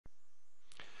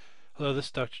Hello, this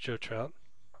is Dr. Joe Trout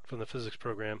from the physics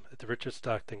program at the Richard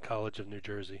Stockton College of New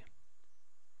Jersey.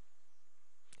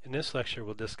 In this lecture,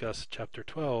 we'll discuss Chapter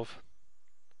 12,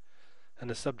 and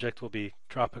the subject will be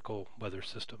tropical weather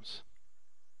systems.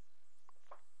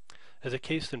 As a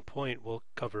case in point, we'll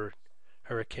cover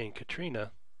Hurricane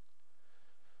Katrina,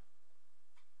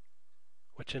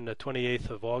 which in the 28th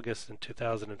of August in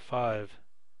 2005,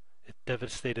 it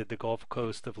devastated the Gulf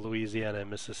Coast of Louisiana and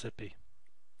Mississippi.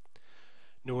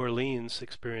 New Orleans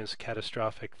experienced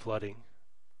catastrophic flooding,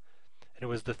 and it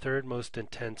was the third most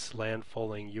intense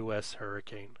landfalling U.S.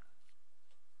 hurricane.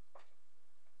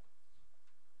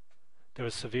 There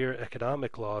was severe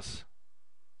economic loss,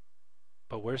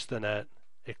 but worse than that,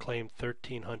 it claimed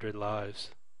 1,300 lives.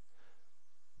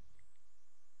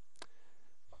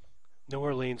 New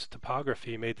Orleans'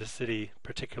 topography made the city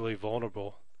particularly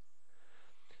vulnerable,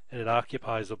 and it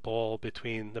occupies a bowl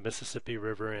between the Mississippi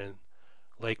River and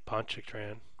Lake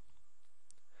Pontchartrain,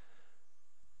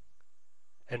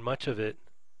 and much of it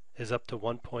is up to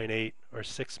 1.8 or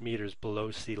 6 meters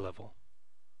below sea level.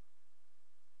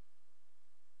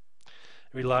 It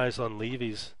relies on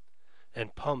levees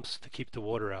and pumps to keep the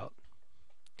water out.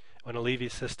 When a levee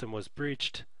system was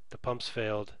breached, the pumps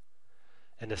failed,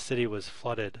 and the city was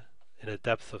flooded in a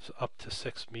depth of up to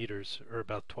 6 meters, or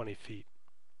about 20 feet.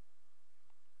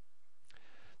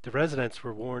 The residents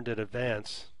were warned in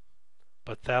advance,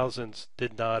 but thousands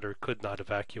did not or could not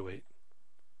evacuate.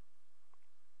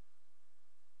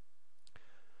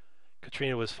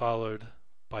 Katrina was followed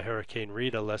by Hurricane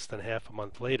Rita less than half a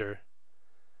month later,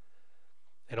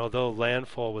 and although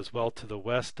landfall was well to the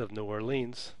west of New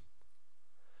Orleans,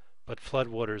 but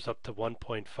floodwaters up to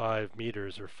 1.5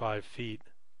 meters or 5 feet,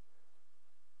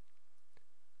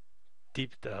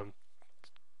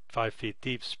 5 feet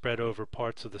deep, spread over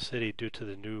parts of the city due to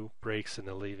the new breaks in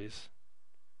the levees.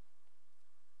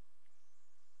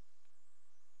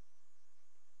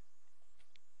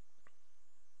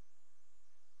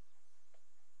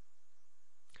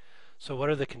 So what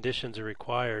are the conditions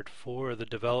required for the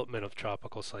development of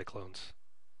tropical cyclones?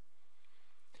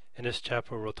 In this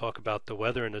chapter we'll talk about the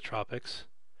weather in the tropics,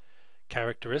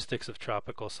 characteristics of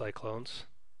tropical cyclones,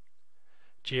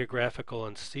 geographical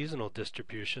and seasonal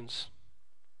distributions,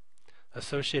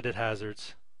 associated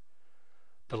hazards,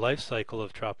 the life cycle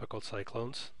of tropical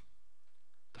cyclones,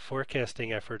 the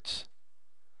forecasting efforts,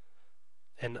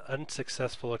 and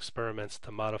unsuccessful experiments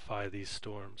to modify these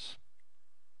storms.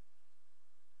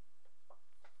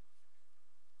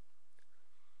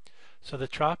 So the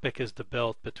tropic is the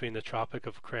belt between the Tropic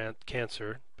of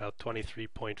Cancer, about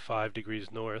 23.5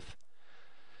 degrees north,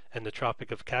 and the Tropic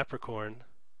of Capricorn,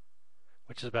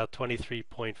 which is about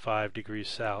 23.5 degrees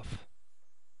south.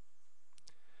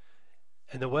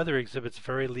 And the weather exhibits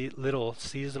very little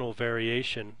seasonal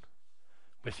variation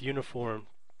with uniform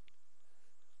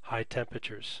high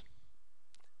temperatures.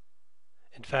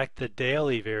 In fact, the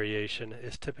daily variation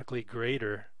is typically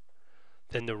greater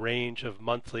than the range of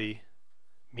monthly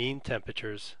mean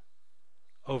temperatures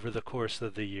over the course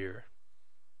of the year.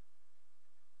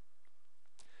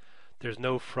 There's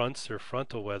no fronts or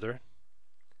frontal weather,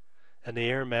 and the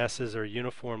air masses are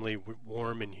uniformly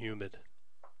warm and humid.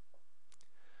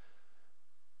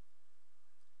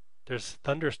 There's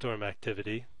thunderstorm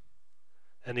activity,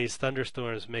 and these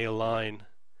thunderstorms may align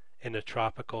in the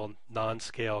tropical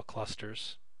non-scale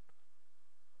clusters.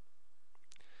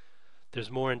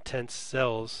 There's more intense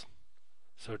cells,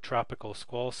 so tropical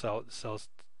squall cells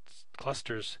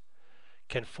clusters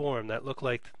can form that look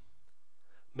like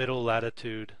middle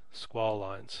latitude squall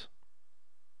lines.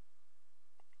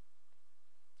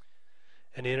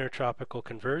 An intertropical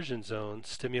conversion zone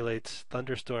stimulates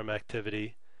thunderstorm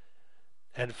activity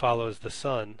and follows the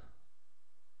sun,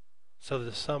 so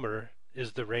the summer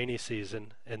is the rainy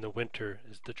season and the winter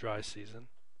is the dry season.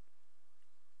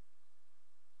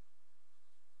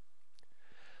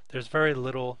 There's very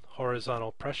little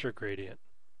horizontal pressure gradient,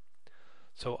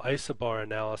 so isobar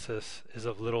analysis is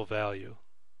of little value.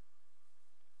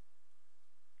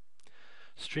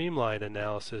 Streamline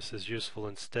analysis is useful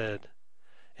instead,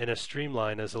 and a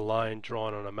streamline is a line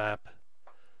drawn on a map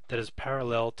that is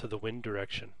parallel to the wind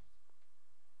direction.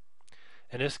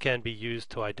 And this can be used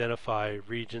to identify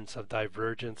regions of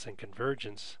divergence and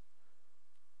convergence,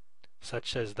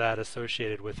 such as that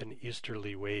associated with an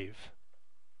easterly wave.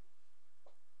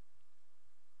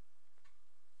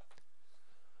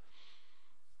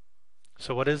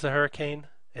 So what is a hurricane?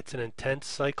 It's an intense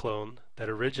cyclone that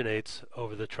originates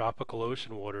over the tropical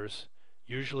ocean waters,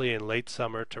 usually in late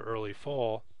summer to early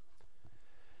fall,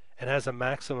 and has a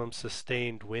maximum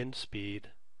sustained wind speed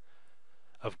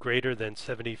of greater than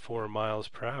 74 miles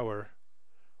per hour,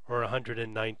 or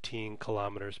 119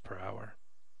 kilometers per hour.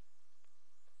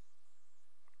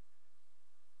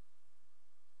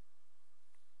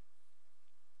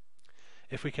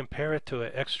 If we compare it to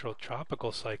an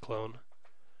extratropical cyclone,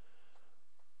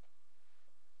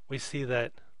 we see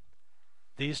that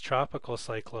these tropical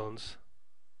cyclones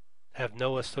have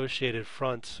no associated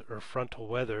fronts or frontal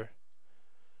weather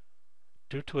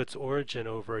due to its origin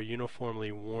over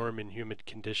uniformly warm and humid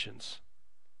conditions.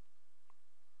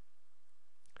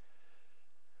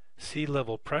 Sea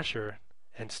level pressure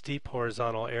and steep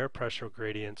horizontal air pressure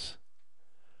gradients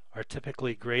are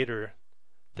typically greater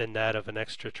than that of an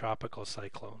extratropical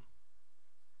cyclone.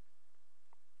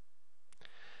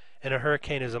 And a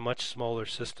hurricane is a much smaller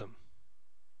system.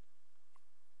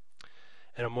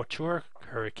 And a mature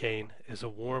hurricane is a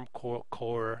warm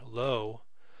core low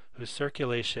whose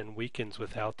circulation weakens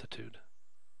with altitude.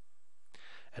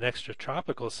 An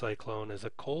extratropical cyclone is a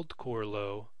cold core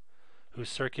low whose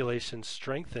circulation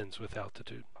strengthens with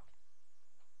altitude.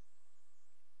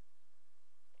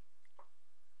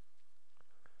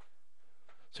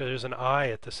 So there's an eye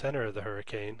at the center of the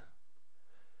hurricane,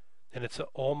 and it's an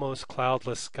almost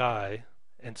cloudless sky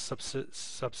and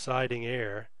subsiding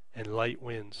air and light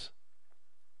winds.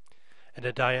 And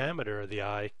the diameter of the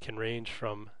eye can range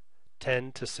from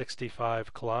 10 to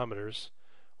 65 kilometers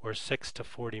or 6 to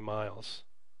 40 miles.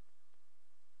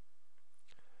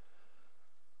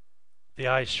 The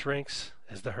eye shrinks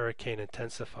as the hurricane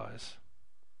intensifies.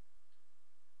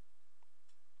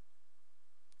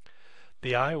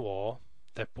 The eye wall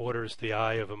that borders the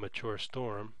eye of a mature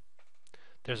storm,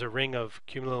 there's a ring of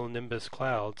cumulonimbus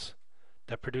clouds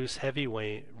that produce heavy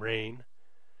rain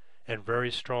and very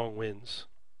strong winds.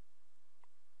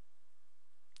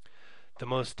 The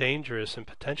most dangerous and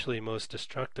potentially most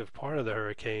destructive part of the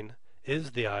hurricane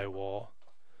is the eye wall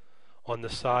on the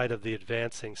side of the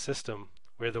advancing system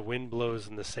where the wind blows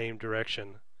in the same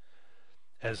direction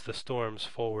as the storm's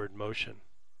forward motion.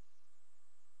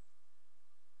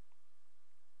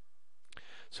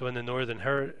 So in the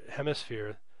northern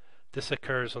hemisphere, this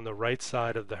occurs on the right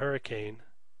side of the hurricane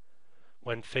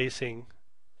when facing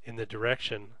in the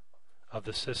direction of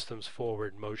the system's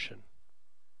forward motion.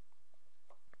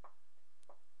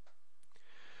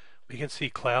 We can see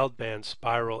cloud bands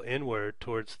spiral inward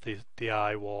towards the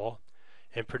eye wall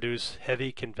and produce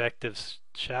heavy convective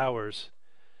showers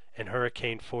and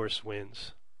hurricane force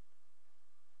winds.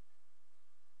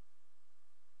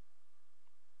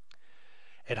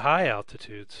 At high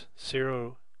altitudes,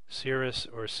 cirrus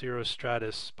or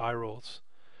cirrostratus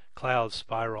clouds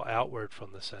spiral outward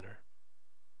from the center.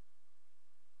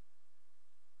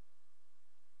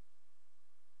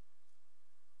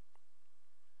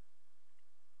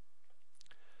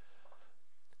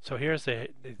 So here's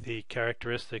the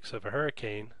characteristics of a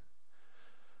hurricane.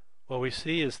 What we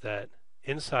see is that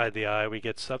inside the eye we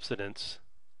get subsidence,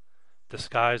 the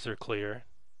skies are clear,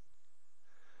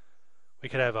 we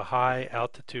could have a high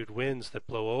altitude winds that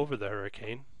blow over the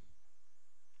hurricane,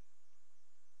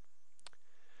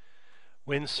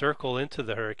 winds circle into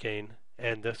the hurricane,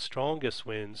 and the strongest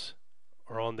winds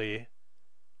are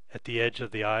at the edge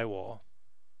of the eye wall.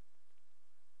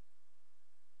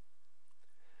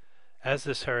 As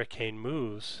this hurricane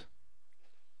moves,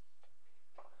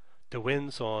 the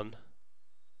winds on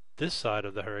this side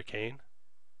of the hurricane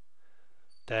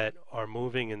that are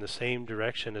moving in the same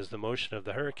direction as the motion of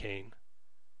the hurricane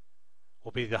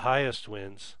will be the highest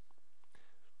winds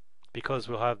because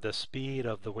we'll have the speed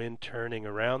of the wind turning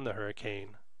around the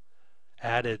hurricane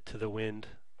added to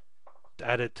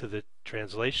the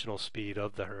translational speed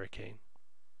of the hurricane.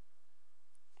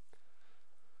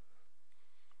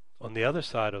 On the other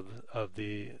side of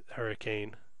the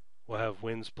hurricane, we'll have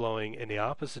winds blowing in the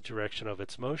opposite direction of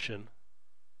its motion,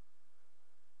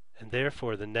 and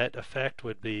therefore the net effect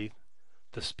would be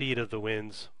the speed of the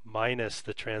winds minus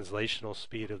the translational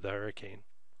speed of the hurricane.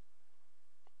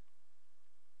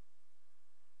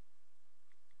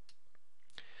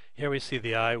 Here we see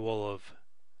the eye wall of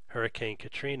Hurricane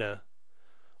Katrina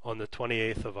on the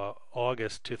 28th of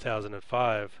August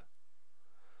 2005,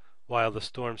 while the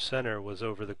storm center was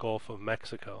over the Gulf of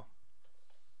Mexico.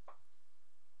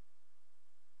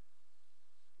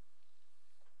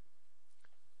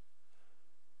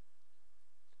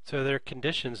 So there are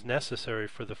conditions necessary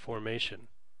for the formation.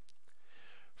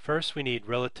 First, we need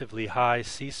relatively high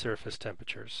sea surface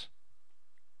temperatures.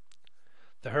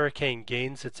 The hurricane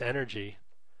gains its energy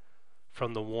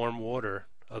from the warm water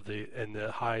and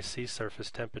the high sea surface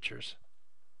temperatures.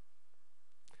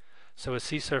 So a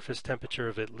sea surface temperature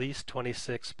of at least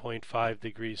 26.5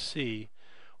 degrees C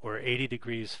or 80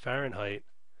 degrees Fahrenheit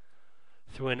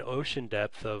through an ocean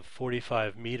depth of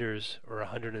 45 meters or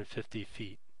 150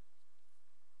 feet.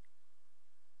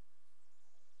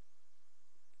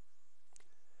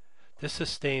 This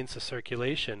sustains the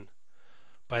circulation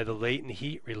by the latent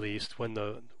heat released when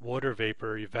the water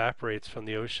vapor evaporates from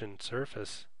the ocean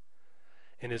surface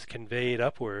and is conveyed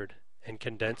upward and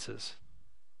condenses.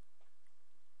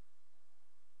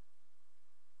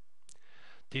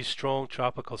 These strong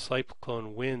tropical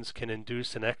cyclone winds can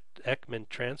induce an Ekman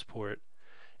transport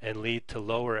and lead to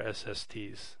lower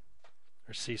SSTs,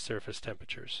 or sea surface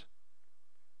temperatures.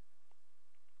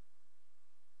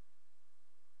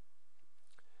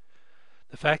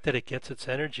 The fact that it gets its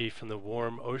energy from the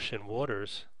warm ocean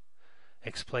waters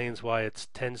explains why it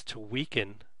tends to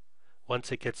weaken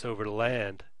once it gets over the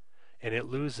land and it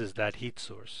loses that heat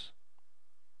source.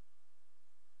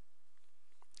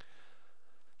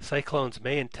 Cyclones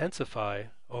may intensify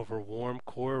over warm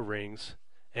core rings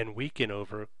and weaken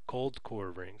over cold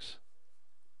core rings.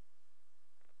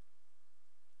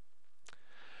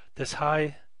 This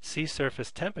high sea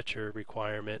surface temperature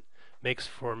requirement makes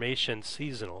formation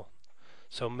seasonal,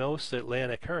 so most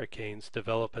Atlantic hurricanes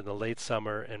develop in the late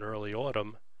summer and early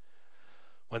autumn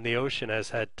when the ocean has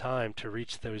had time to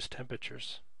reach those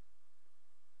temperatures.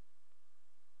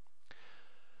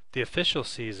 The official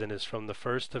season is from the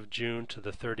 1st of June to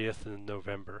the 30th of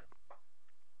November.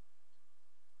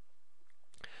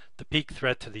 The peak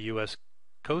threat to the U.S.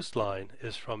 coastline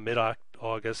is from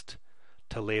mid-August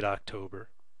to late October.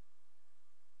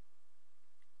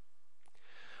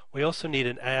 We also need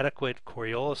an adequate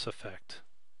Coriolis effect.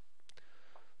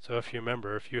 So if you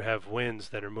remember, if you have winds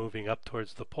that are moving up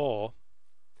towards the pole,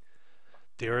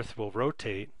 the Earth will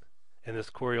rotate, and this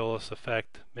Coriolis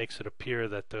effect makes it appear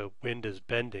that the wind is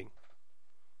bending.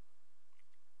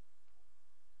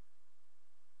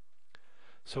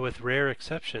 So with rare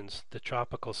exceptions, the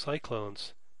tropical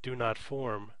cyclones do not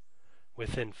form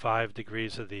within 5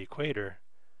 degrees of the equator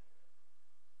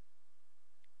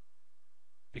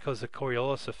because the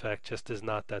Coriolis effect just is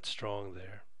not that strong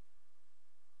there.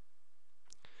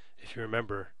 If you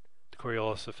remember, the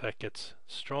Coriolis effect gets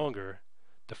stronger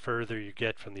the further you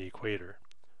get from the equator,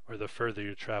 or the further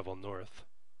you travel north.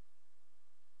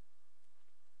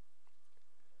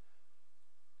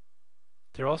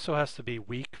 There also has to be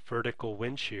weak vertical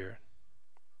wind shear.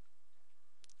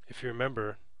 If you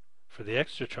remember, for the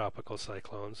extratropical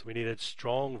cyclones, we needed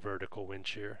strong vertical wind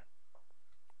shear.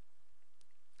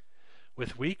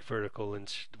 With weak vertical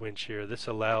wind shear, this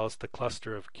allows the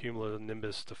cluster of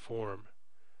cumulonimbus to form.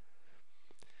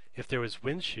 If there was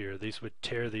wind shear, these would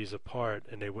tear these apart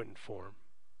and they wouldn't form.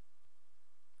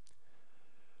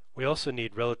 We also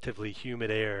need relatively humid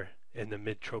air in the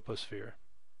mid-troposphere.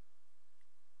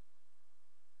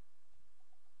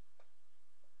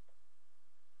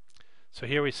 So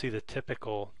here we see the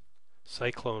typical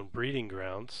cyclone breeding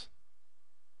grounds.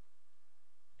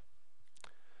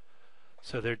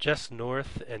 So they're just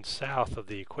north and south of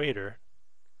the equator,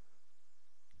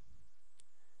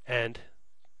 and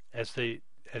as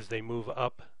they move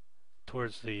up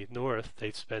towards the north,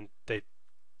 they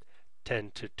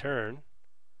tend to turn,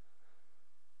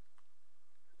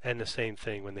 and the same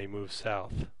thing when they move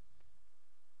south.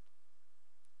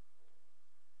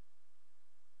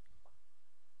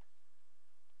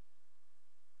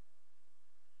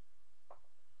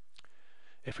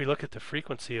 If we look at the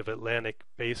frequency of Atlantic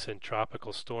Basin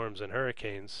tropical storms and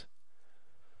hurricanes,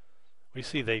 we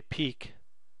see they peak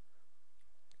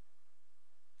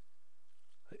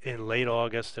in late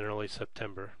August and early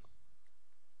September.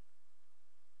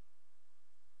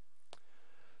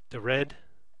 The red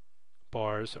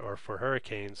bars are for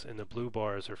hurricanes and the blue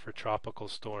bars are for tropical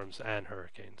storms and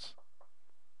hurricanes.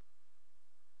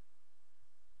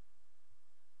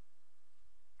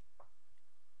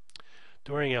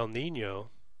 During El Niño,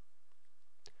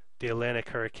 the Atlantic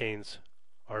hurricanes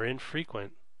are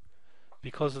infrequent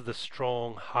because of the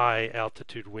strong high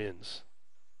altitude winds.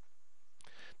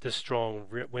 This strong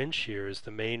wind shear is the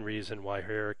main reason why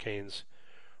hurricanes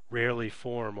rarely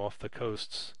form off the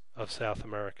coasts of South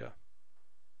America.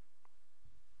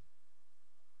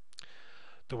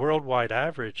 The worldwide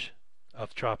average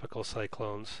of tropical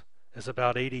cyclones is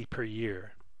about 80 per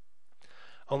year.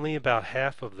 Only about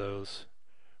half of those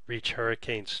reach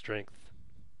hurricane strength.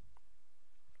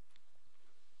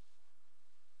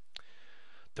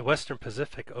 The Western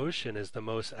Pacific Ocean is the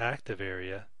most active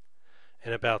area,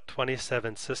 and about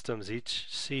 27 systems each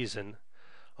season,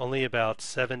 only about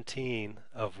 17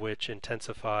 of which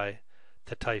intensify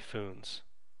to typhoons.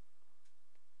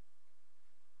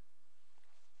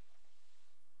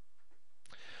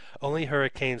 Only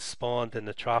hurricanes spawned in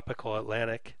the tropical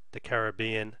Atlantic, the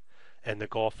Caribbean, and the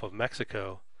Gulf of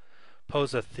Mexico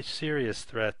pose a serious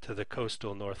threat to the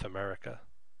coastal North America.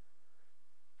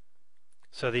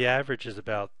 So the average is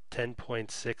about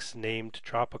 10.6 named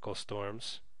tropical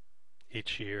storms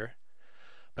each year.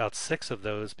 About 6 of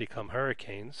those become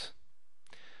hurricanes.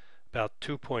 About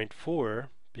 2.4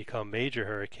 become major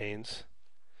hurricanes.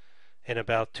 And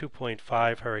about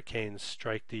 2.5 hurricanes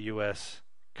strike the U.S.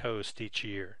 coast each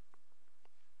year.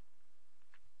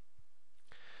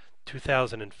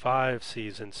 2005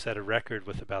 season set a record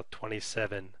with about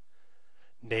 27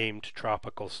 named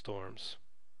tropical storms.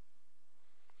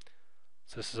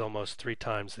 So this is almost 3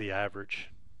 times the average.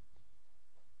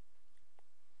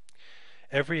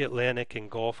 Every Atlantic and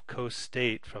Gulf Coast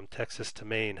state from Texas to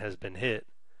Maine has been hit,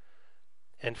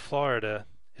 and Florida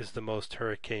is the most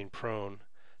hurricane prone,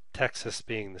 Texas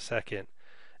being the second,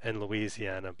 and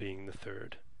Louisiana being the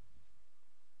third.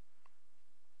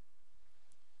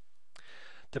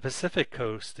 The Pacific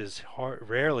coast is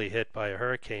rarely hit by a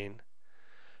hurricane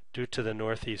due to the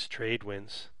northeast trade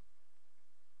winds.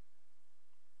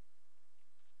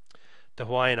 The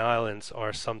Hawaiian Islands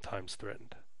are sometimes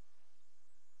threatened.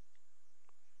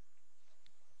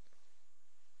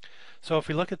 So if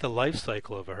we look at the life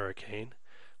cycle of a hurricane,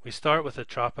 we start with a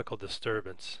tropical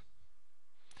disturbance.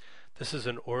 This is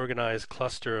an organized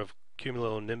cluster of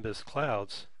cumulonimbus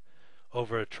clouds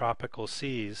over a tropical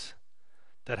seas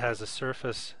that has a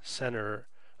surface center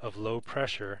of low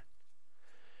pressure,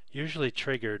 usually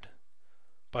triggered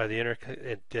by the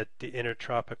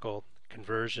intertropical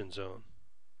conversion zone.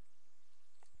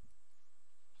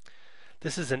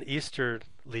 This is an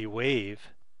easterly wave,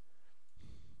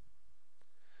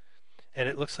 and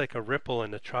it looks like a ripple in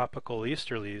the tropical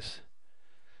easterlies,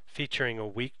 featuring a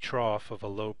weak trough of a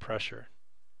low pressure.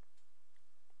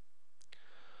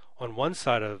 On one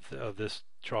side of this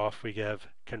trough we have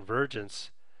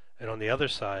convergence, and on the other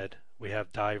side we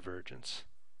have divergence.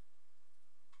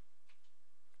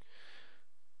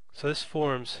 So this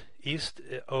forms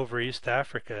over East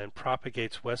Africa and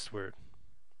propagates westward.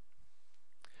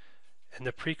 And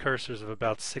the precursors of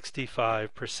about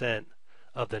 65%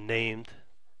 of the named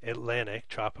Atlantic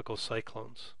tropical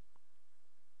cyclones.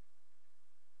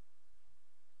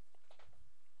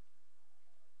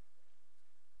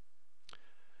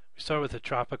 We start with a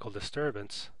tropical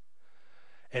disturbance,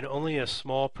 and only a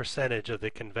small percentage of the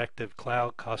convective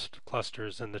cloud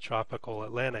clusters in the tropical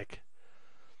Atlantic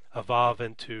evolve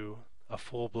into a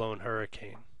full-blown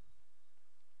hurricane.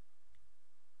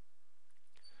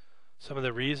 Some of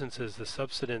the reasons is the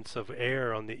subsidence of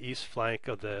air on the east flank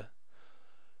of the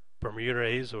Bermuda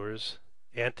Azores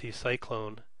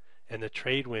anticyclone and the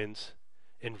trade winds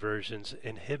inversions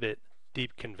inhibit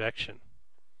deep convection.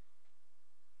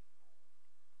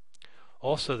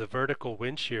 Also, the vertical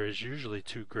wind shear is usually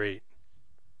too great.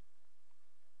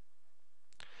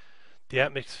 The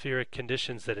atmospheric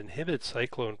conditions that inhibit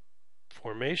cyclone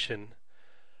formation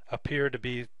appear to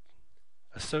be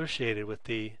associated with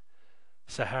the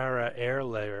Sahara air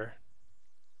layer,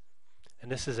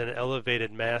 and this is an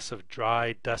elevated mass of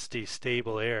dry, dusty,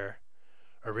 stable air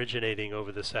originating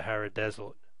over the Sahara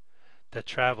Desert that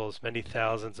travels many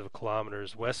thousands of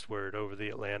kilometers westward over the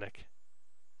Atlantic.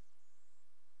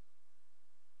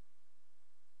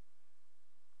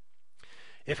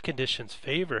 If conditions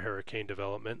favor hurricane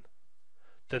development,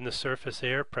 then the surface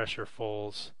air pressure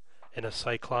falls and a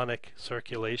cyclonic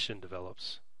circulation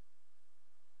develops.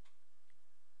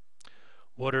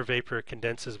 Water vapor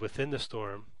condenses within the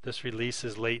storm. This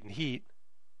releases latent heat,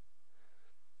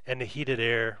 and the heated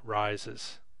air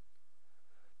rises.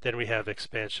 Then we have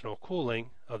expansional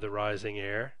cooling of the rising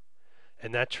air,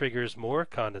 and that triggers more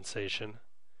condensation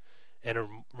and a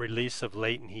release of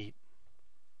latent heat.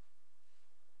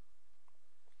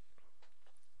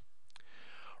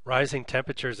 Rising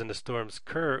temperatures in the storm's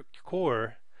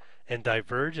core and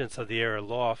divergence of the air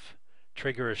aloft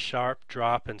trigger a sharp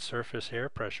drop in surface air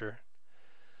pressure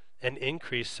and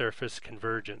increased surface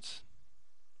convergence.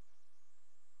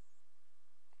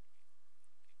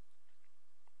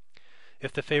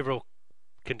 If the favorable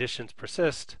conditions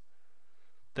persist,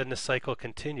 then the cycle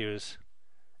continues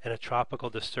and a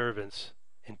tropical disturbance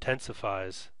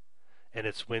intensifies and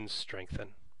its winds strengthen.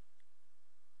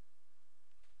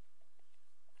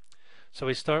 So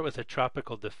we start with a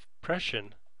tropical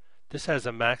depression. This has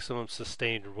a maximum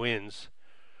sustained winds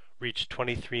reach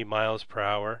 23 miles per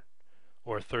hour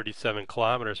or 37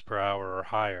 kilometers per hour or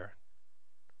higher.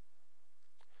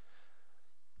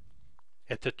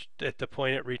 At the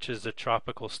point it reaches the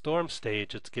tropical storm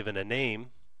stage, it's given a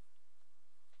name,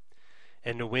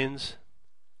 and the winds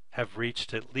have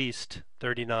reached at least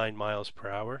 39 miles per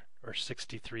hour or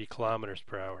 63 kilometers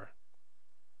per hour.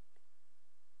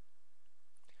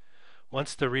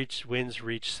 Once the winds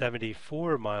reach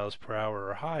 74 miles per hour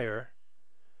or higher,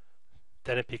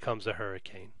 then it becomes a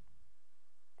hurricane.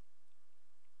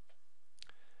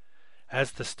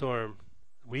 As the storm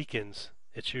weakens,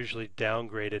 it's usually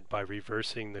downgraded by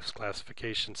reversing this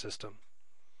classification system.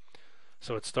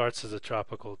 So it starts as a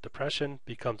tropical depression,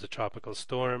 becomes a tropical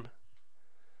storm,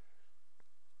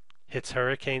 hits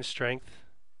hurricane strength,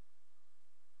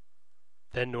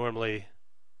 then normally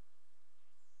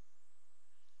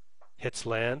hits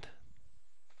land,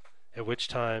 at which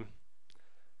time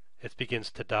it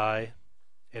begins to die,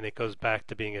 and it goes back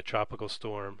to being a tropical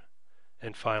storm,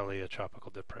 and finally a tropical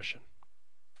depression.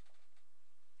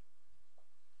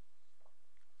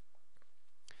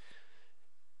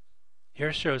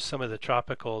 Here shows some of the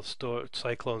tropical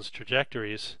cyclones'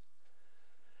 trajectories,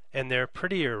 and they're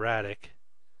pretty erratic,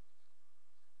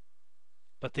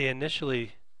 but they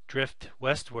initially drift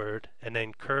westward and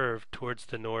then curve towards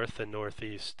the north and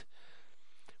northeast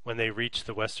when they reach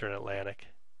the western Atlantic.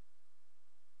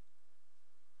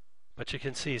 But you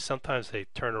can see sometimes they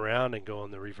turn around and go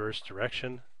in the reverse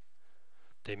direction.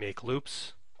 They make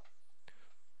loops.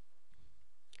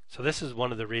 So this is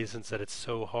one of the reasons that it's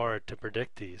so hard to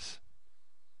predict these.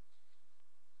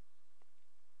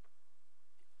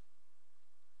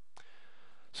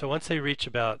 So once they reach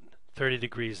about 30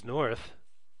 degrees north,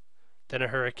 then a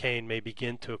hurricane may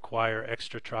begin to acquire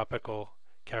extratropical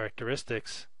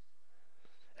characteristics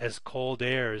as cold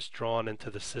air is drawn into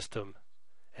the system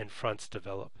and fronts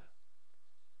develop.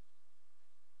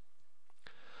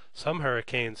 Some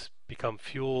hurricanes become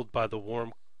fueled by the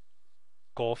warm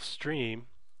Gulf Stream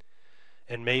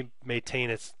and may maintain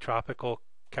its tropical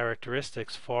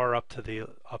characteristics far up the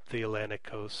Atlantic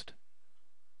coast.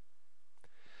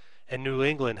 And New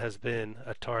England has been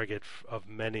a target of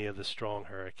many of the strong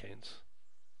hurricanes.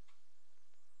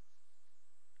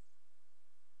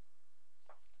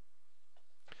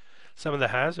 Some of the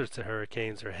hazards to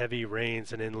hurricanes are heavy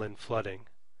rains and inland flooding.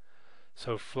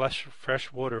 So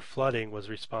freshwater flooding was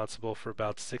responsible for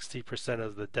about 60%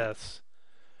 of the deaths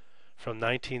from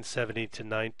 1970 to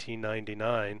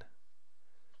 1999.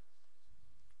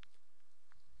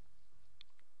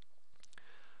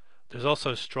 There's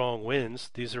also strong winds.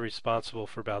 These are responsible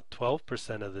for about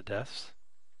 12% of the deaths.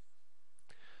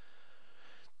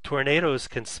 Tornadoes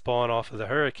can spawn off of the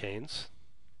hurricanes.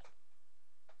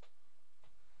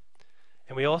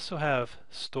 And we also have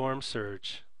storm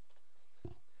surge.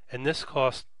 And this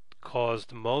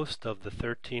caused most of the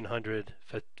 1,300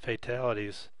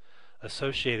 fatalities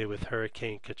associated with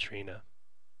Hurricane Katrina.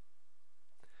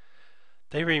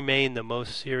 They remain the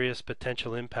most serious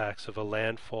potential impacts of a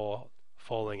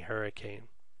falling hurricane.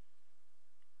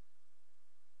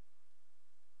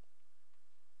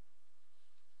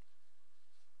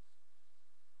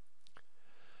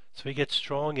 So we get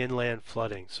strong inland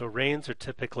flooding. So rains are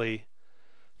typically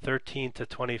 13 to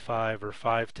 25 or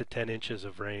 5 to 10 inches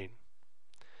of rain.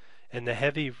 And the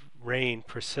heavy rain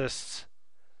persists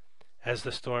as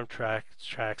the storm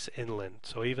tracks inland.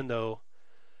 So even though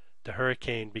the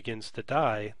hurricane begins to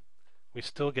die, we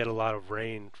still get a lot of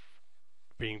rain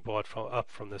being brought up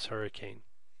from this hurricane.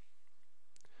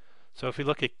 So if we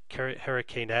look at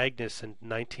Hurricane Agnes in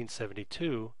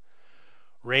 1972,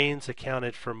 rains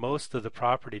accounted for most of the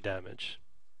property damage.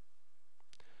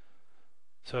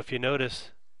 So if you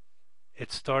notice,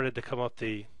 it started to come up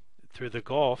through the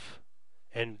Gulf,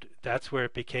 and that's where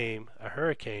it became a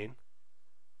hurricane.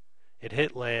 It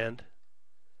hit land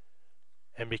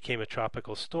and became a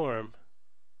tropical storm.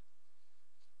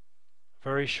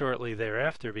 Very shortly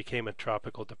thereafter became a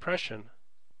tropical depression.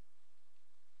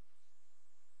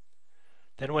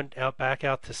 Then went back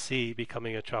out to sea,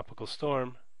 becoming a tropical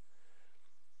storm,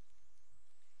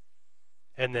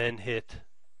 and then hit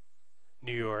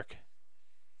New York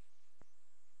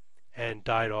and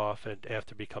died off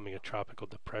after becoming a tropical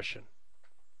depression.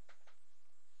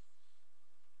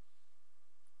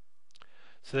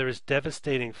 So there was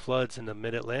devastating floods in the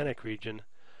mid-Atlantic region,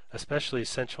 especially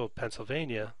central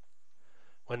Pennsylvania,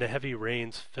 when the heavy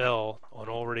rains fell on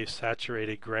already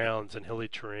saturated grounds and hilly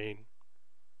terrain.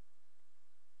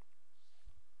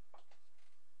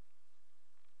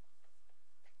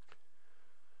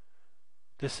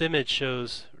 This image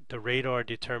shows the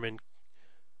radar-determined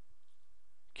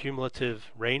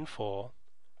cumulative rainfall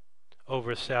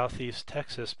over southeast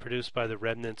Texas produced by the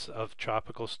remnants of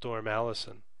Tropical Storm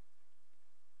Allison.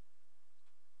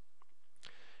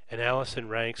 And Allison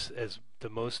ranks as the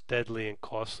most deadly and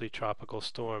costly tropical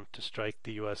storm to strike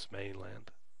the U.S.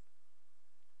 mainland.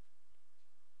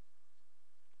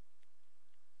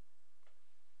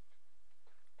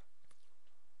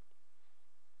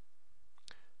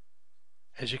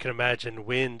 As you can imagine,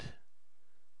 wind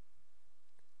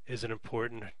is an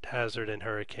important hazard in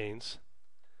hurricanes,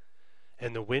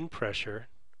 and the wind pressure,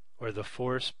 or the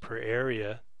force per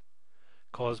area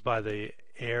caused by the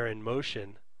air in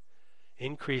motion,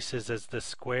 increases as the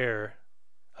square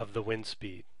of the wind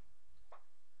speed.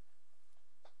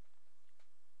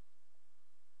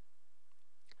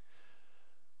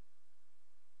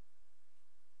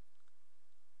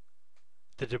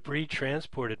 The debris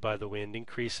transported by the wind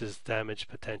increases damage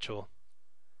potential,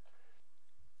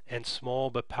 and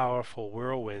small but powerful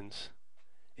whirlwinds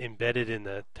embedded in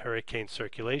the hurricane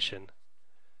circulation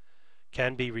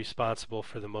can be responsible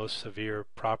for the most severe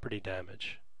property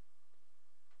damage.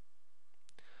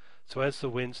 So as the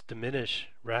winds diminish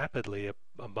rapidly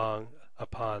upon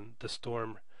the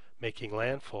storm making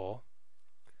landfall,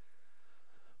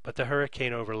 but the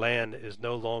hurricane over land is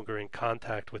no longer in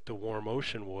contact with the warm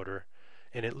ocean water,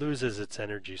 and it loses its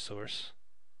energy source.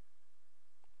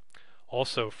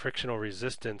 Also, frictional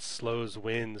resistance slows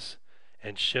winds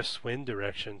and shifts wind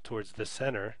direction towards the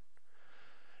center,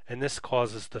 and this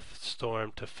causes the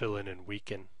storm to fill in and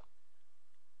weaken.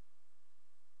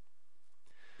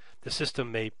 The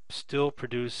system may still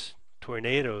produce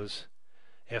tornadoes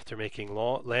after making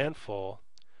landfall,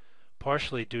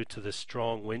 partially due to the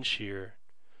strong wind shear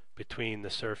between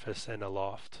the surface and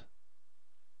aloft.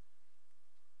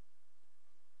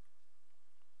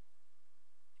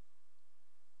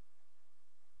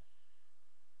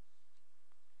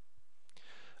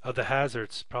 Of the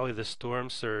hazards, probably the storm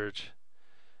surge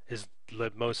is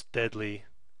the most deadly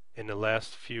in the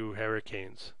last few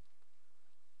hurricanes.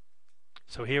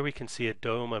 So here we can see a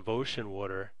dome of ocean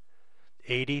water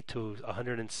 80 to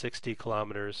 160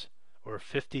 kilometers or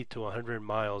 50 to 100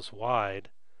 miles wide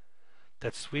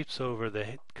that sweeps over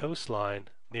the coastline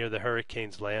near the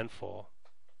hurricane's landfall.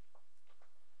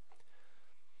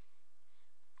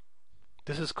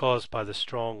 This is caused by the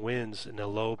strong winds and the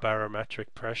low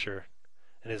barometric pressure,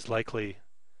 and is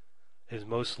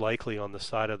most likely on the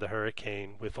side of the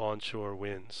hurricane with onshore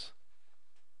winds.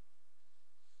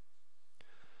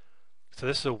 So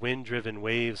this is a wind-driven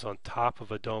waves on top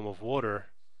of a dome of water,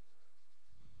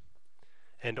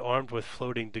 and armed with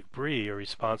floating debris are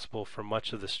responsible for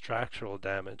much of the structural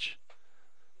damage.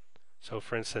 So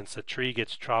for instance, a tree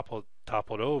gets toppled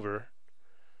over,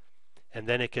 and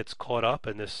then it gets caught up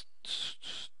in this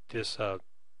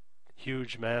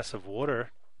huge mass of water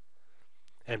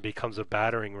and becomes a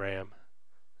battering ram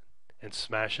and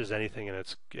smashes anything in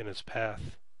its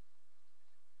path.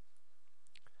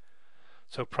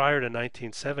 So prior to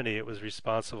 1970, it was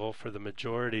responsible for the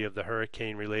majority of the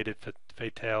hurricane-related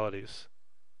fatalities.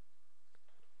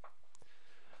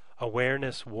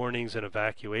 Awareness, warnings, and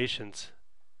evacuations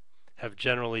have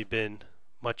generally been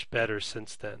much better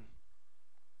since then.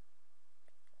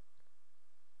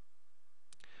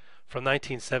 From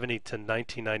 1970 to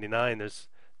 1999,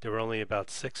 there were only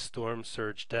about 6 storm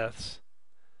surge deaths,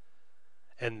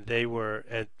 and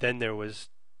then there was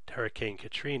Hurricane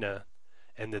Katrina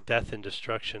and the death and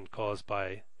destruction caused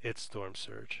by its storm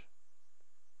surge.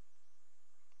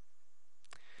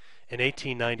 In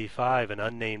 1895, an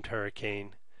unnamed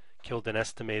hurricane killed an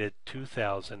estimated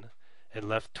 2,000 and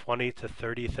left 20 to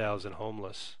 30,000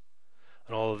 homeless,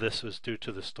 and all of this was due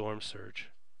to the storm surge.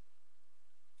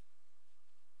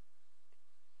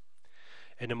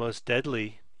 And the most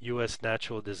deadly U.S.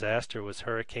 natural disaster was a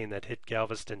hurricane that hit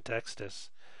Galveston, Texas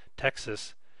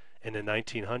in the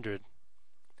 1900s,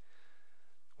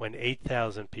 when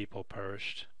 8,000 people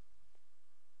perished.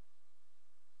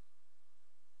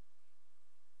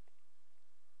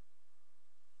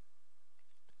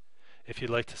 If you'd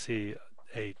like to see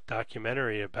a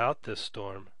documentary about this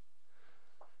storm,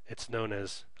 it's known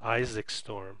as Isaac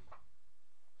Storm.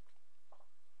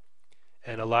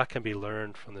 And a lot can be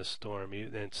learned from this storm,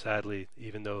 and sadly,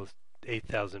 even though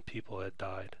 8,000 people had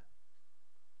died.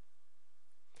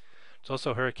 There's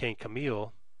also Hurricane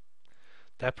Camille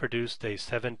that produced a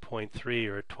 7.3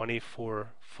 or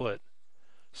 24-foot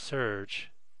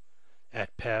surge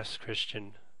at Pass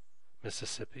Christian,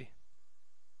 Mississippi.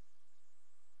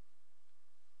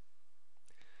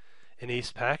 In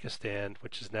East Pakistan,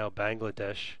 which is now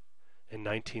Bangladesh, in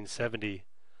 1970,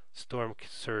 storm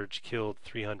surge killed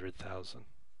 300,000.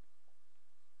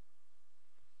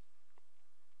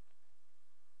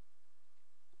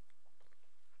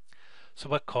 So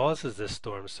what causes this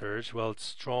storm surge? Well, it's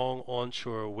strong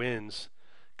onshore winds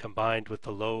combined with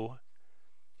the low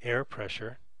air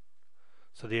pressure.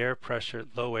 So the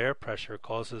low air pressure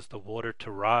causes the water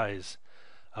to rise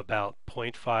about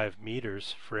 0.5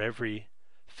 meters for every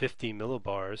 50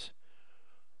 millibars,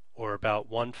 or about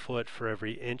 1 foot for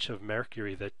every inch of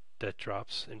mercury that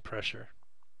drops in pressure.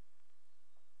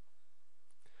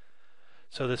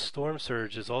 So the storm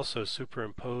surge is also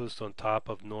superimposed on top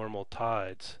of normal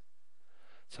tides.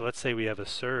 So let's say we have a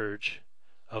surge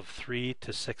of 3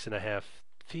 to 6.5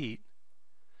 feet,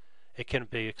 It can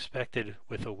be expected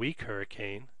with a weak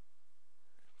hurricane.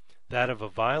 That of a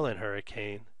violent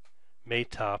hurricane may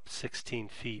top 16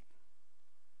 feet.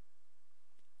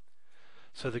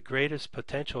 So the greatest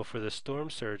potential for the storm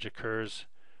surge occurs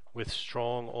with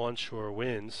strong onshore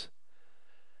winds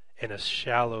and a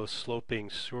shallow sloping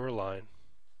shoreline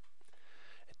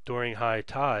during high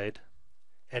tide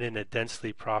and in a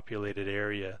densely populated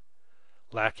area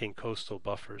lacking coastal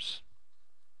buffers.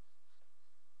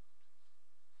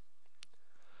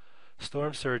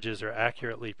 Storm surges are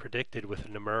accurately predicted with a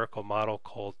numerical model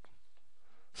called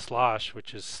SLOSH,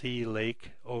 which is Sea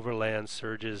Lake Overland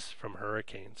Surges from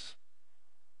Hurricanes.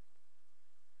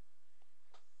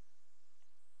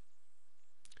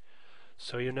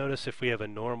 So you notice if we have a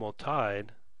normal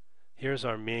tide, here's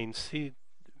our mean sea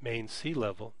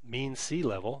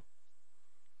level.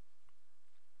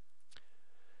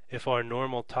 If our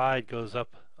normal tide goes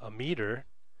up a meter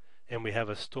and we have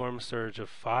a storm surge of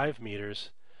 5 meters,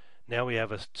 now we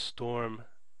have a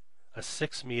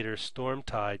 6 meter storm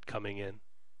tide coming in.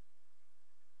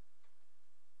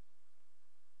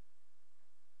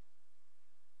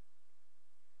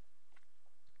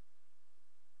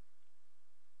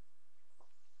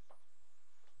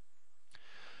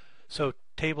 So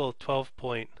table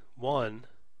 12.1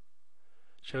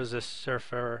 shows a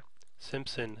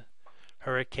Saffir-Simpson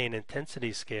hurricane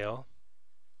intensity scale,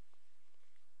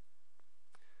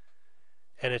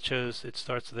 and it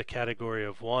starts with a category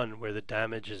of 1 where the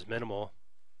damage is minimal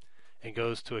and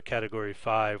goes to a category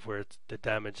 5 where the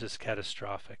damage is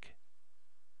catastrophic.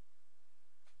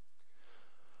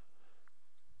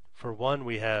 For 1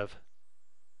 we have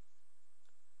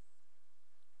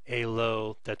a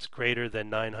low that's greater than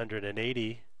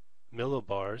 980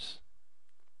 millibars,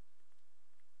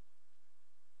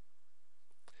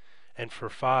 and for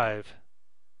 5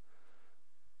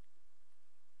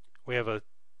 we have a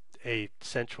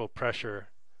central pressure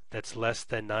that's less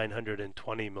than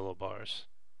 920 millibars.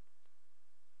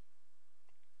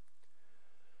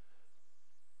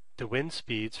 The wind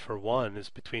speeds for 1 is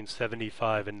between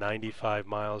 75 and 95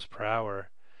 miles per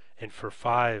hour, and for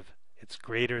 5 it's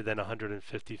greater than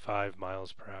 155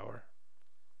 miles per hour.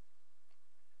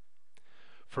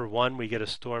 For 1 we get a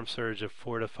storm surge of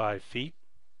 4 to 5 feet.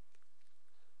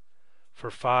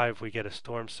 For 5 we get a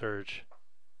storm surge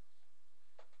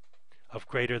of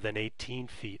greater than 18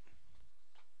 feet.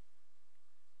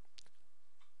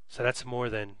 So that's more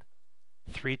than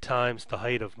 3 times the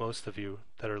height of most of you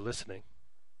that are listening.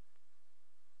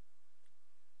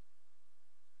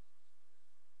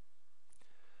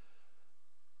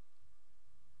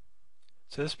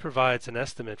 So this provides an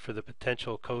estimate for the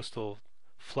potential coastal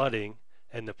flooding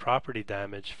and the property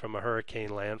damage from a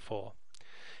hurricane landfall.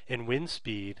 And wind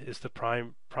speed is the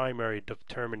primary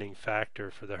determining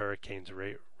factor for the hurricane's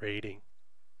rating.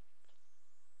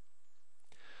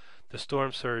 The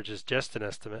storm surge is just an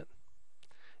estimate,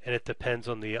 and it depends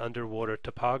on the underwater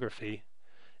topography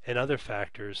and other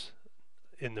factors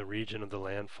in the region of the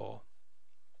landfall.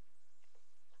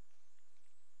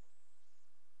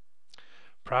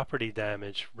 Property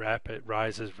damage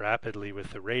rises rapidly with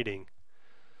the rating,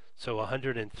 so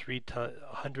 100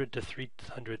 to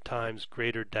 300 times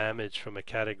greater damage from a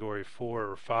category 4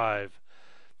 or 5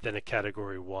 than a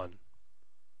category 1.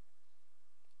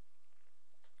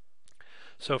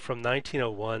 So from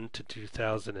 1901 to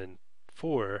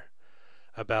 2004,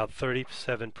 about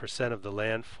 37% of the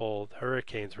landfall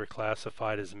hurricanes were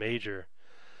classified as major.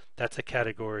 That's a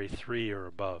category 3 or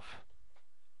above.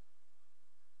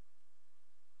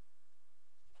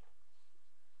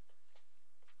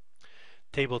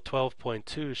 Table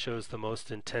 12.2 shows the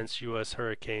most intense U.S.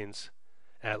 hurricanes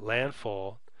at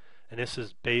landfall, and this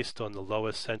is based on the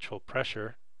lowest central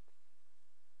pressure.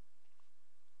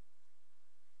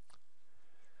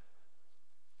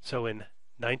 So in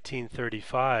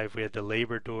 1935 we had the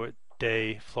Labor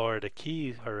Day Florida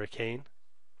Keys hurricane,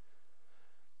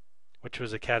 which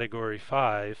was a category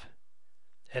 5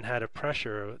 and had a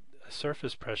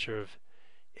surface pressure of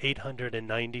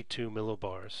 892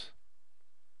 millibars.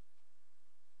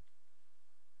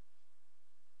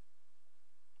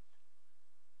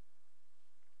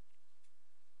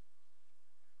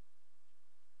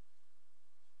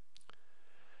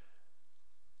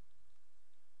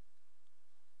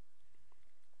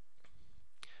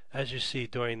 As you see,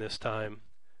 during this time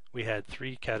we had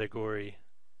 3 category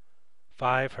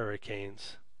 5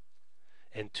 hurricanes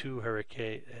and 2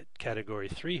 category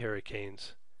 3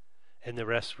 hurricanes, and the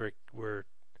rest were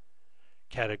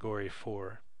category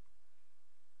 4.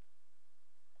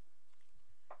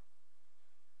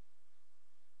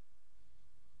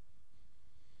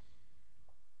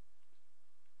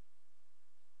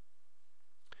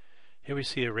 Here we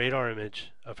see a radar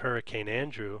image of Hurricane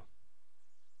Andrew,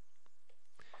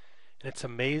 and it's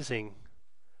amazing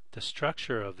the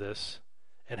structure of this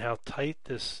and how tight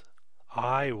this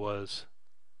eye was.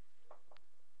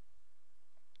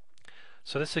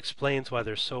 So this explains why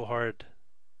they're so hard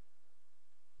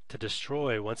to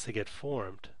destroy once they get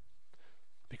formed,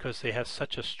 because they have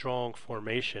such a strong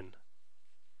formation.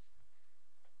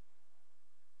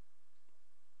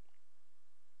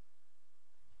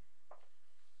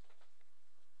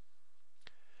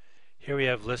 Here we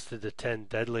have listed the 10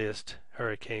 deadliest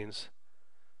hurricanes.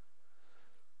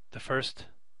 The first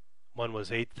one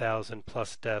was 8,000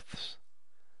 plus deaths,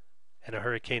 and a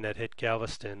hurricane that hit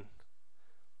Galveston,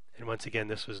 and once again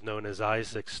this was known as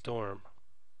Isaac's storm.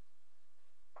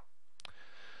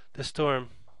 This storm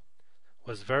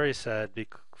was very sad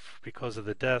because of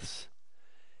the deaths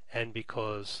and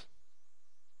because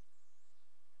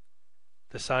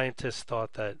the scientists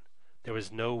thought that there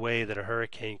was no way that a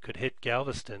hurricane could hit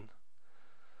Galveston,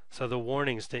 so the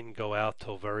warnings didn't go out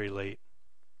till very late.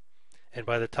 And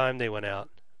by the time they went out,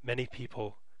 many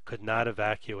people could not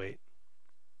evacuate.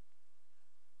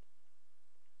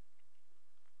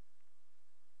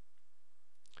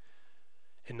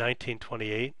 In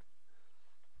 1928,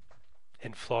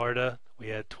 in Florida, we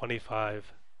had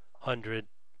 2,500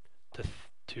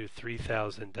 to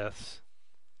 3,000 deaths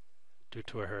due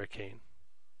to a hurricane.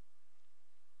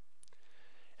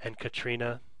 And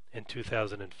Katrina in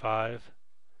 2005,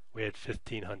 we had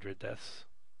 1,500 deaths.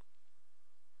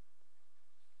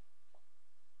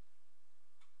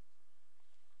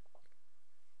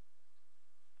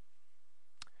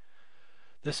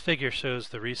 This figure shows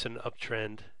the recent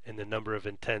uptrend in the number of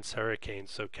intense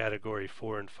hurricanes, so category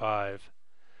 4 and 5,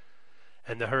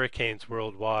 and the hurricanes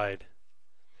worldwide.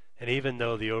 And even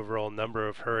though the overall number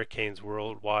of hurricanes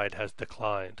worldwide has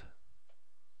declined.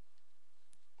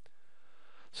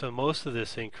 So most of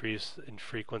this increase in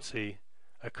frequency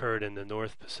occurred in the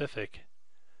North Pacific,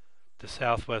 the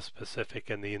Southwest Pacific,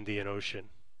 and the Indian Ocean,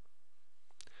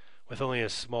 with only a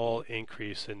small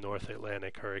increase in North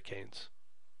Atlantic hurricanes.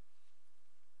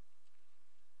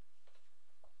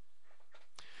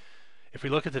 If we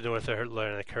look at the North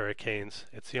Atlantic hurricanes,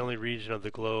 it's the only region of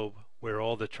the globe where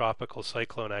all the tropical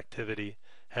cyclone activity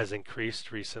has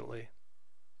increased recently.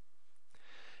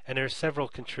 And there are several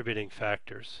contributing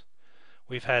factors.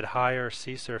 We've had higher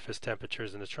sea surface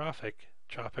temperatures in the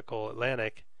tropical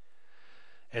Atlantic,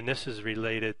 and this is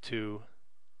related to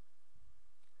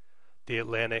the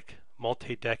Atlantic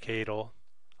multi-decadal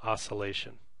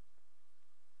oscillation.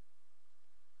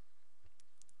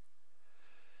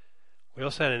 We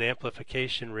also had an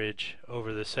amplification ridge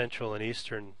over the central and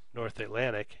eastern North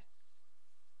Atlantic,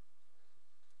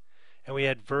 and we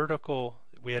had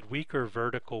weaker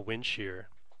vertical wind shear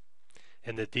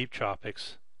in the deep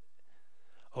tropics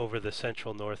over the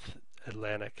central North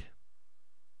Atlantic.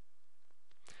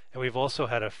 And we've also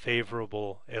had a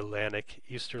favorable Atlantic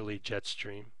easterly jet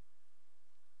stream.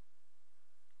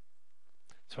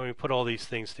 So when we put all these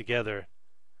things together,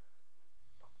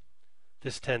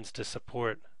 this tends to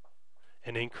support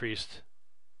an increase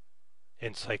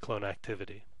in cyclone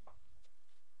activity.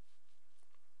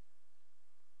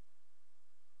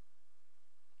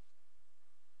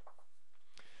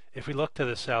 If we look to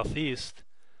the southeast,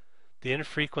 the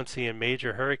infrequency in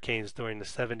major hurricanes during the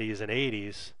 70s and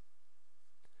 80s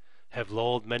have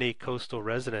lulled many coastal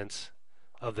residents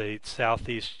of the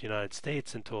southeast United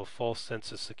States into a false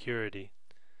sense of security,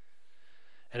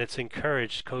 and it's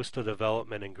encouraged coastal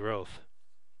development and growth.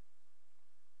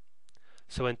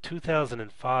 So in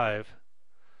 2005,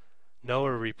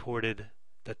 NOAA reported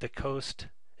that the coast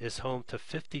is home to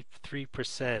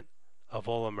 53% of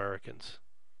all Americans.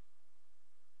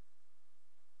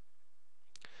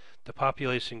 The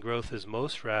population growth is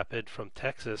most rapid from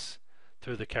Texas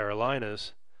through the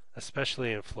Carolinas,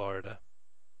 especially in Florida.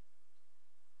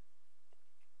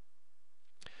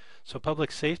 So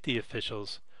public safety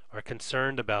officials are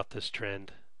concerned about this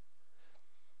trend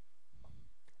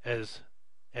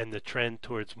and the trend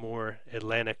towards more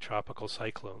Atlantic tropical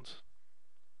cyclones.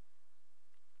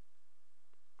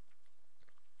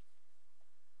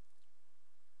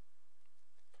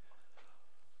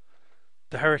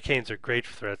 The hurricanes are great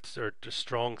threats, or a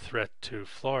strong threat to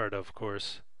Florida, of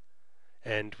course,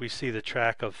 and we see the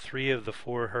track of 3 of the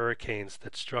 4 hurricanes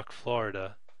that struck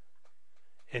Florida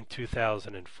in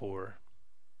 2004.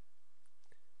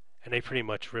 And they pretty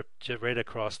much ripped right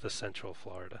across the central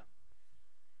Florida.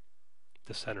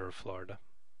 The center of Florida.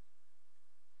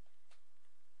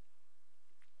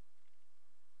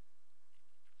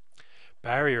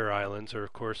 Barrier islands are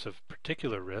of course of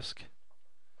particular risk,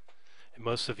 and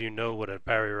most of you know what a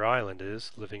barrier island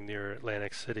is, living near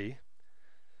Atlantic City.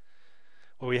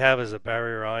 What we have as a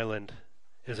barrier island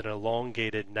is an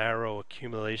elongated, narrow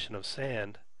accumulation of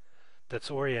sand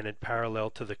that's oriented parallel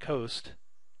to the coast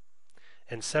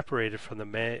and separated from the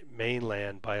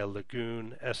mainland by a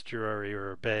lagoon, estuary, or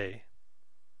a bay.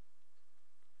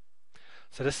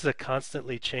 So this is a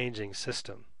constantly changing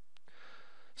system.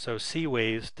 So sea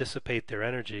waves dissipate their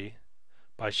energy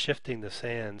by shifting the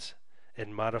sands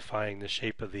and modifying the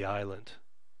shape of the island.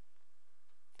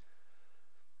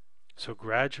 So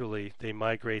gradually they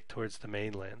migrate towards the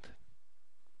mainland.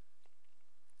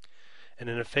 And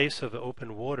in the face of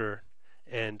open water,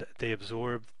 and they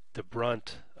absorb the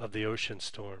brunt of the ocean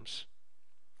storms.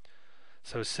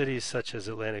 So cities such as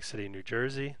Atlantic City, New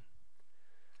Jersey,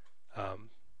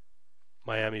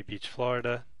 Miami Beach,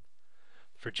 Florida,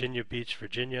 Virginia Beach,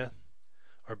 Virginia,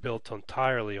 are built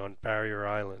entirely on barrier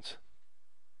islands.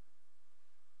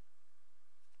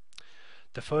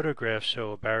 The photographs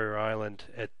show a barrier island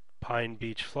at Pine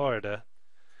Beach, Florida,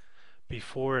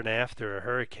 before and after a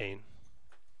hurricane.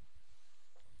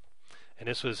 And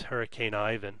this was Hurricane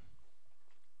Ivan.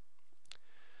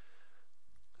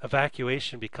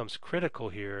 Evacuation becomes critical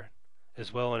here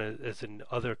as well as in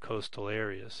other coastal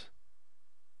areas.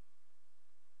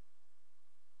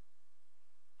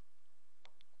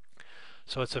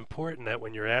 So it's important that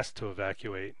when you're asked to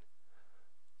evacuate,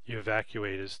 you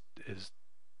evacuate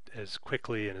as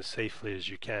quickly and as safely as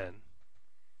you can.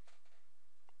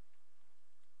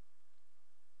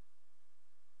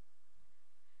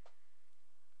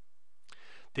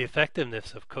 The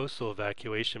effectiveness of coastal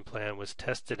evacuation plan was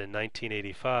tested in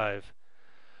 1985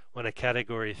 when a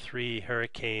Category 3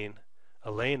 Hurricane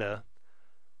Elena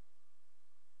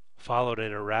followed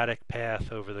an erratic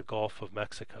path over the Gulf of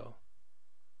Mexico.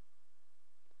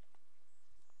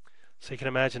 So you can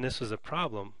imagine this was a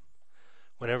problem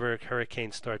whenever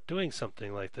hurricanes start doing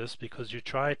something like this, because you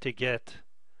try to get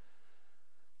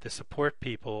the support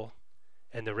people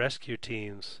and the rescue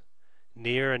teams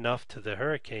near enough to the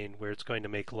hurricane where it's going to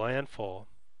make landfall.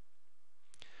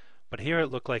 But here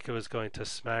it looked like it was going to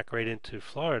smack right into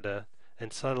Florida,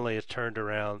 and suddenly it turned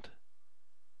around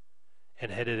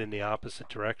and headed in the opposite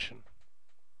direction.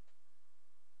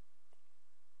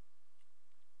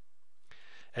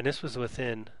 And this was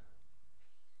within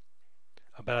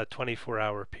about a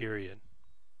 24-hour period.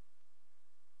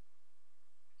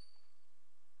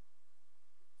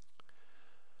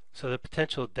 So the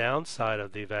potential downside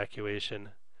of the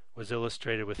evacuation was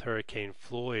illustrated with Hurricane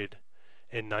Floyd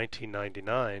in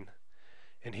 1999.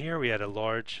 And here we had a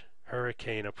large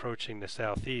hurricane approaching the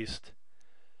southeast,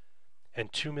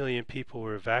 and 2 million people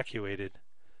were evacuated,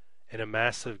 and a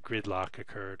massive gridlock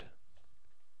occurred.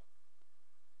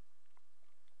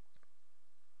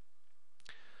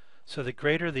 So the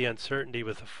greater the uncertainty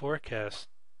with the forecast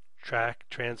track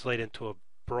translate into a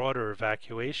broader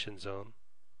evacuation zone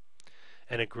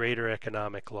and a greater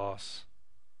economic loss.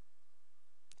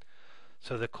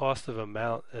 So the cost of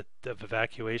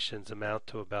evacuations amount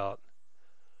to about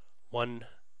 $1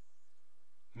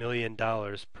 million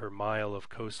per mile of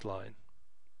coastline.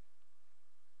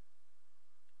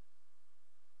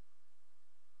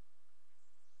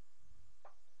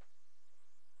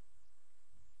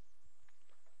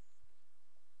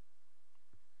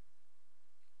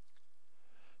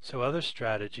 So other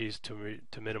strategies to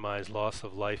minimize loss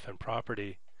of life and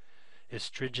property is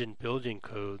stringent building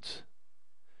codes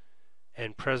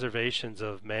and preservations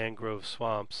of mangrove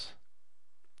swamps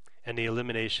and the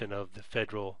elimination of the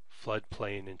federal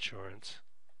floodplain insurance.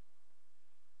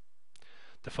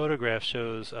 The photograph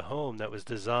shows a home that was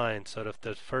designed so that if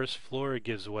the first floor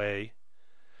gives way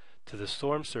to the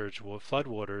storm surge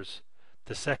floodwaters,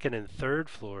 the second and third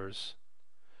floors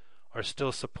are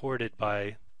still supported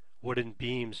by wooden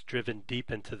beams driven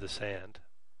deep into the sand.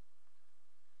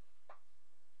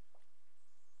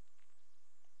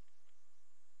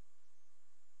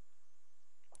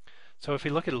 So if you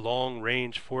look at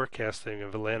long-range forecasting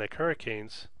of Atlantic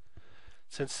hurricanes,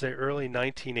 since the early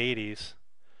 1980s,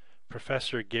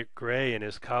 Professor Git Gray and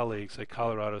his colleagues at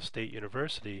Colorado State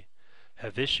University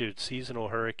have issued seasonal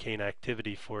hurricane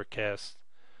activity forecasts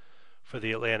for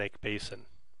the Atlantic Basin.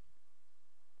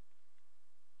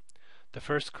 The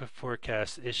first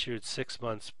forecast issued 6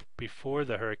 months before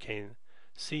the hurricane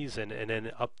season, and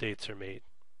then updates are made.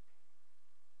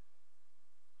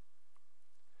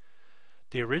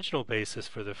 The original basis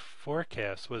for the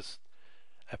forecast was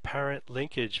apparent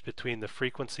linkage between the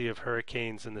frequency of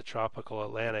hurricanes in the tropical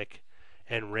Atlantic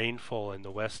and rainfall in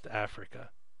the West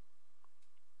Africa.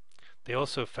 They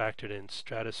also factored in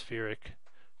stratospheric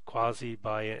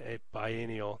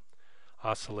quasi-biennial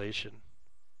oscillation.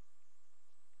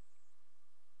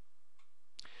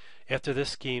 After this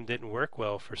scheme didn't work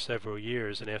well for several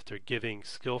years, and after giving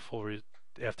skillful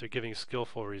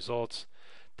results,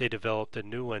 they developed a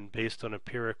new one based on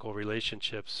empirical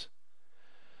relationships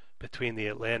between the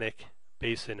Atlantic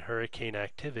basin hurricane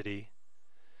activity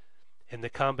and the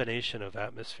combination of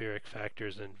atmospheric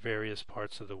factors in various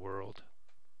parts of the world.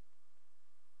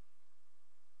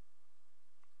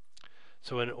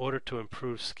 So in order to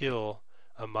improve skill,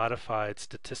 a modified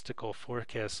statistical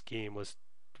forecast scheme was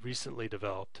recently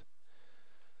developed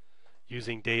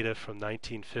using data from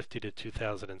 1950 to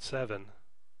 2007,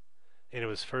 and it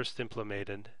was first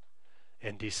implemented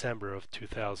in December of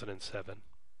 2007.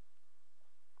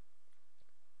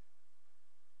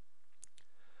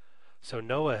 So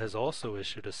NOAA has also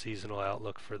issued a seasonal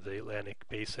outlook for the Atlantic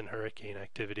Basin hurricane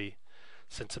activity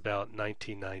since about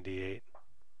 1998.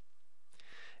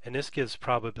 And this gives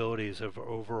probabilities of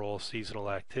overall seasonal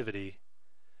activity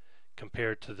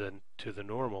compared to the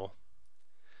normal,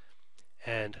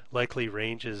 and likely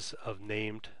ranges of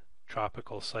named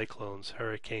tropical cyclones,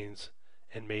 hurricanes,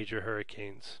 and major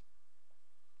hurricanes.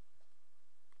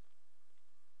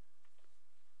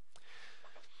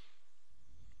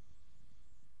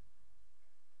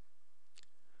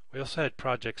 We also had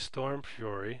Project Storm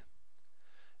Fury,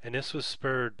 and this was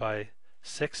spurred by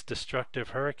 6 destructive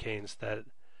hurricanes that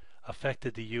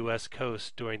affected the U.S.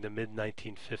 coast during the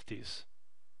mid-1950s.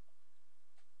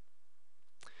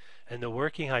 And the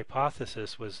working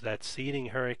hypothesis was that seeding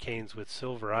hurricanes with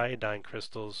silver iodine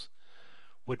crystals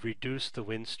would reduce the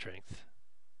wind strength.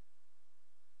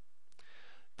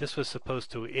 This was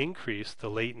supposed to increase the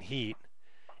latent heat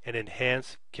and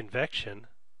enhance convection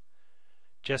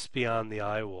just beyond the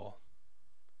eye wall.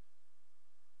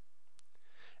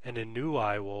 And a new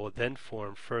eye wall would then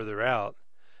form further out,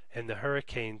 and the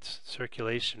hurricane's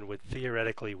circulation would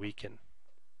theoretically weaken.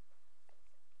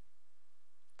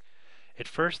 At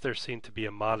first there seemed to be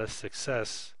a modest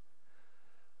success,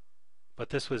 but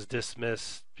this was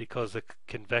dismissed because the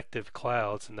convective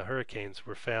clouds in the hurricanes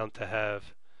were found to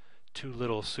have too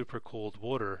little supercooled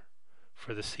water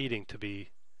for the seeding to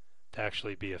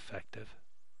actually be effective.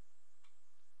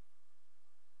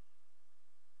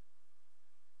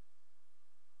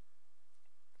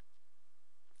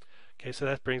 Okay, so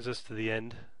that brings us to the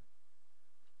end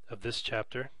of this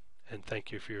chapter, and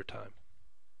thank you for your time.